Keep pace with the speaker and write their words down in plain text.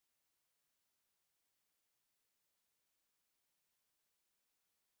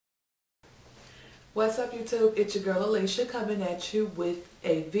What's up YouTube? It's your girl Alicia coming at you with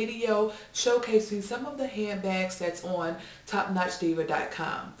a video showcasing some of the handbags that's on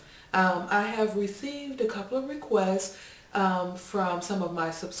topnotchdiva.com. I have received a couple of requests from some of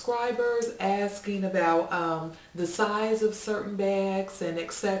my subscribers asking about the size of certain bags and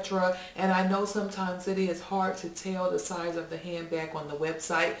etc. And I know sometimes it is hard to tell the size of the handbag on the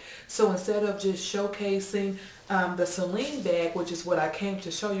website. So instead of just showcasing the Celine bag, which is what I came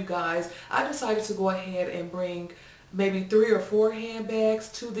to show you guys, I decided to go ahead and bring maybe 3 or 4 handbags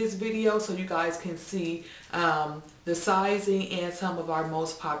to this video so you guys can see the sizing and some of our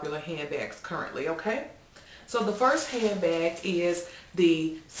most popular handbags currently, okay? So the first handbag is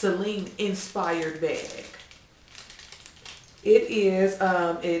the Celine inspired bag. It is,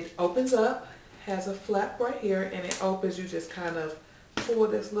 it opens up, has a flap right here, and it opens, you just kind of pull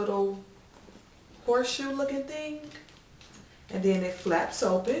this little horseshoe looking thing, and then it flaps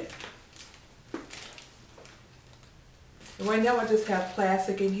open. And right now I just have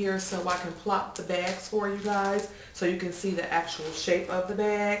plastic in here so I can plop the bags for you guys so you can see the actual shape of the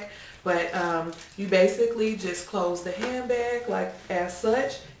bag. But you basically just close the handbag like as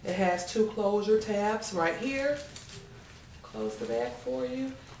such. It has 2 closure tabs right here. Close the bag for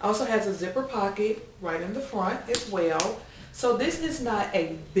you. Also has a zipper pocket right in the front as well. So this is not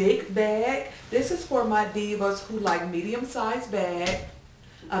a big bag. This is for my divas who like medium-sized bag,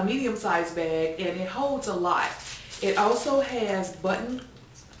 and it holds a lot. It also has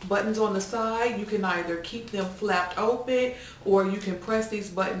buttons on the side. You can either keep them flapped open or you can press these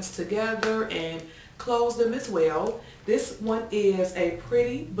buttons together and close them as well. This one is a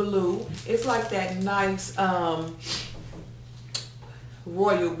pretty blue. It's like that nice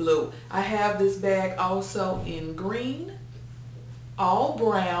royal blue. I have this bag also in green, all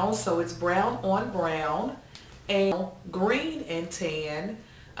brown, so it's brown on brown, and green and tan,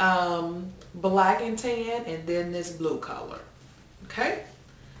 black and tan, and then this blue color. Okay,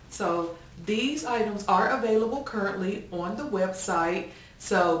 so these items are available currently on the website,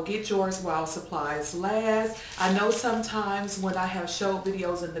 so get yours while supplies last. I know sometimes when I have showed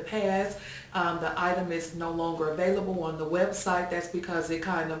videos in the past, the item is no longer available on the website. That's because it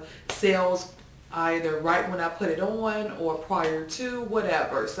kind of sells either right when I put it on or prior to,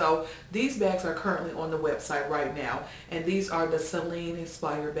 whatever. So these bags are currently on the website right now, and these are the Celine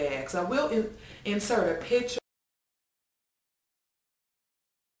inspired bags. I will insert a picture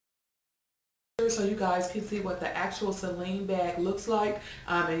so you guys can see what the actual Celine bag looks like,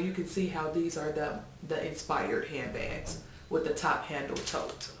 and you can see how these are the inspired handbags with the top handle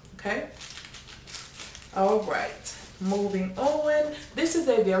tote. Okay, all right, moving on. This is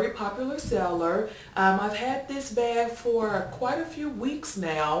a very popular seller. I've had this bag for quite a few weeks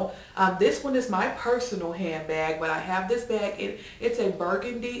now. This one is my personal handbag, but I have this bag. It's a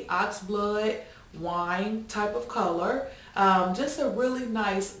burgundy oxblood wine type of color. Just a really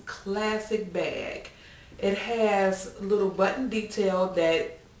nice classic bag. It has a little button detail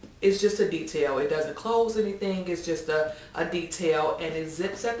that is just a detail. It doesn't close anything. It's just a detail, and it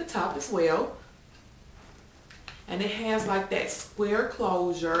zips at the top as well. And it has like that square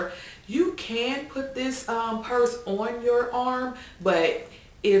closure. You can put this purse on your arm, but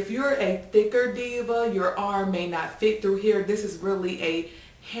if you're a thicker diva, your arm may not fit through here. This is really a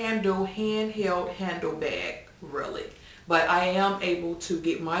handheld handle bag, really. But I am able to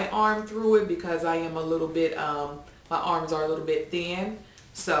get my arm through it because I am a little bit, my arms are a little bit thin.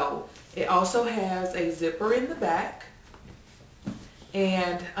 So it also has a zipper in the back.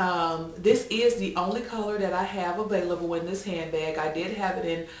 And this is the only color that I have available in this handbag. I did have it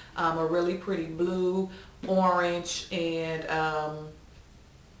in a really pretty blue, orange, and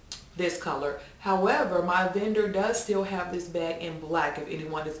this color. However, my vendor does still have this bag in black. If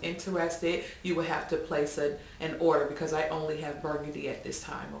anyone is interested, you will have to place an order because I only have burgundy at this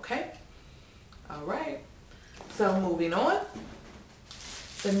time, okay? All right, so moving on.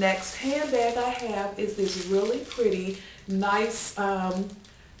 The next handbag I have is this really pretty, nice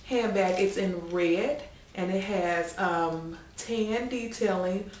handbag. It's in red, and it has tan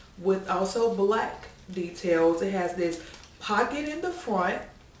detailing with also black details. It has this pocket in the front,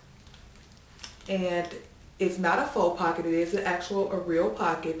 and it's not a faux pocket. It is a real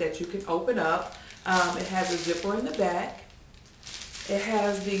pocket that you can open up. It has a zipper in the back. It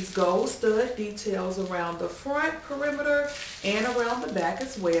has these gold stud details around the front perimeter and around the back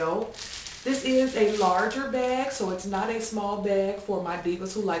as well. This is a larger bag, so it's not a small bag for my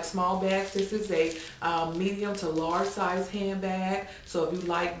divas who like small bags. This is a medium to large size handbag. So if you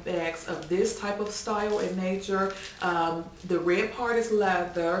like bags of this type of style and nature, the red part is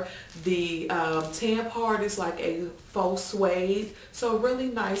leather. The tan part is like a faux suede. So really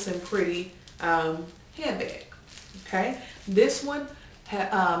nice and pretty handbag. Okay, this one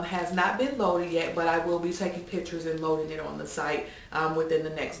has not been loaded yet, but I will be taking pictures and loading it on the site within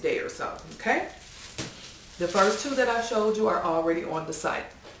the next day or so. Okay, the first two that I showed you are already on the site.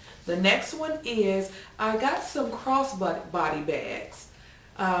 The next one is I got some crossbody bags.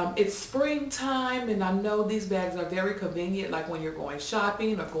 It's springtime, and I know these bags are very convenient, like when you're going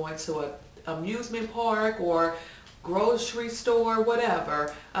shopping or going to an amusement park or grocery store,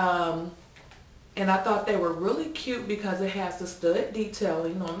 whatever. And I thought they were really cute because it has the stud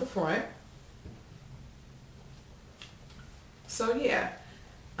detailing on the front. So yeah,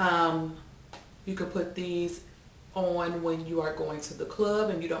 you can put these on when you are going to the club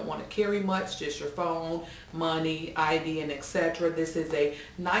and you don't want to carry much, just your phone, money, ID, and etc. This is a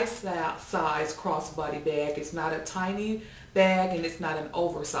nice size crossbody bag. It's not a tiny bag and it's not an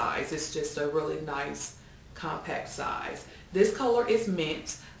oversized. It's just a really nice compact size. This color is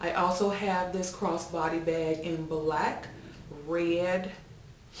mint. I also have this crossbody bag in black, red,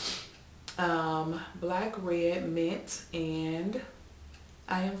 mint, and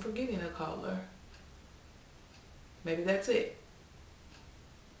I am forgetting a color. Maybe that's it.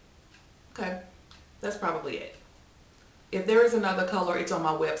 Okay, that's probably it. If there is another color, it's on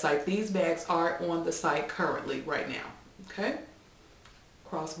my website. These bags are on the site currently right now. Okay,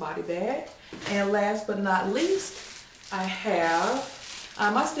 crossbody bag. And last but not least, I have,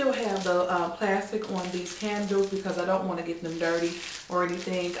 I still have the plastic on these handles because I don't want to get them dirty or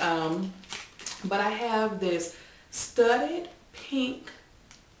anything. But I have this studded pink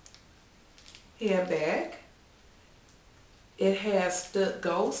handbag. It has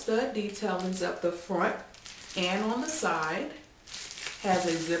gold stud detailings up the front and on the side. Has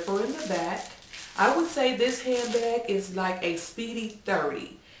a zipper in the back. I would say this handbag is like a Speedy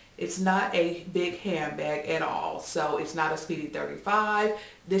 30. It's not a big handbag at all. So it's not a Speedy 35.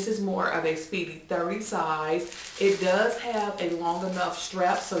 This is more of a Speedy 30 size. It does have a long enough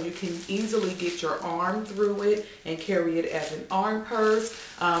strap so you can easily get your arm through it and carry it as an arm purse.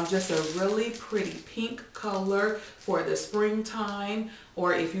 Just a really pretty pink color for the springtime,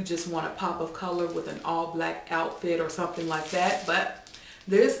 or if you just want a pop of color with an all black outfit or something like that. But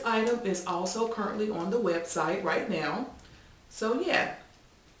this item is also currently on the website right now. So yeah.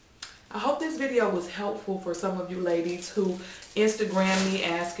 I hope this video was helpful for some of you ladies who Instagram me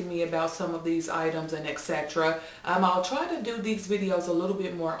asking me about some of these items and etc. I'll try to do these videos a little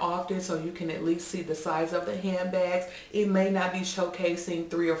bit more often so you can at least see the size of the handbags. It may not be showcasing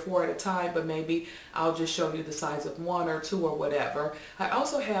 3 or 4 at a time, but maybe I'll just show you the size of 1 or 2 or whatever. I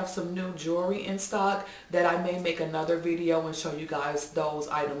also have some new jewelry in stock that I may make another video and show you guys those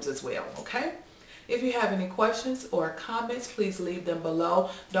items as well, okay? If you have any questions or comments, please leave them below.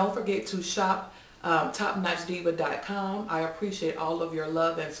 Don't forget to shop topnotchdiva.com. I appreciate all of your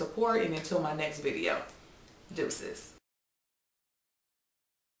love and support, and until my next video, deuces.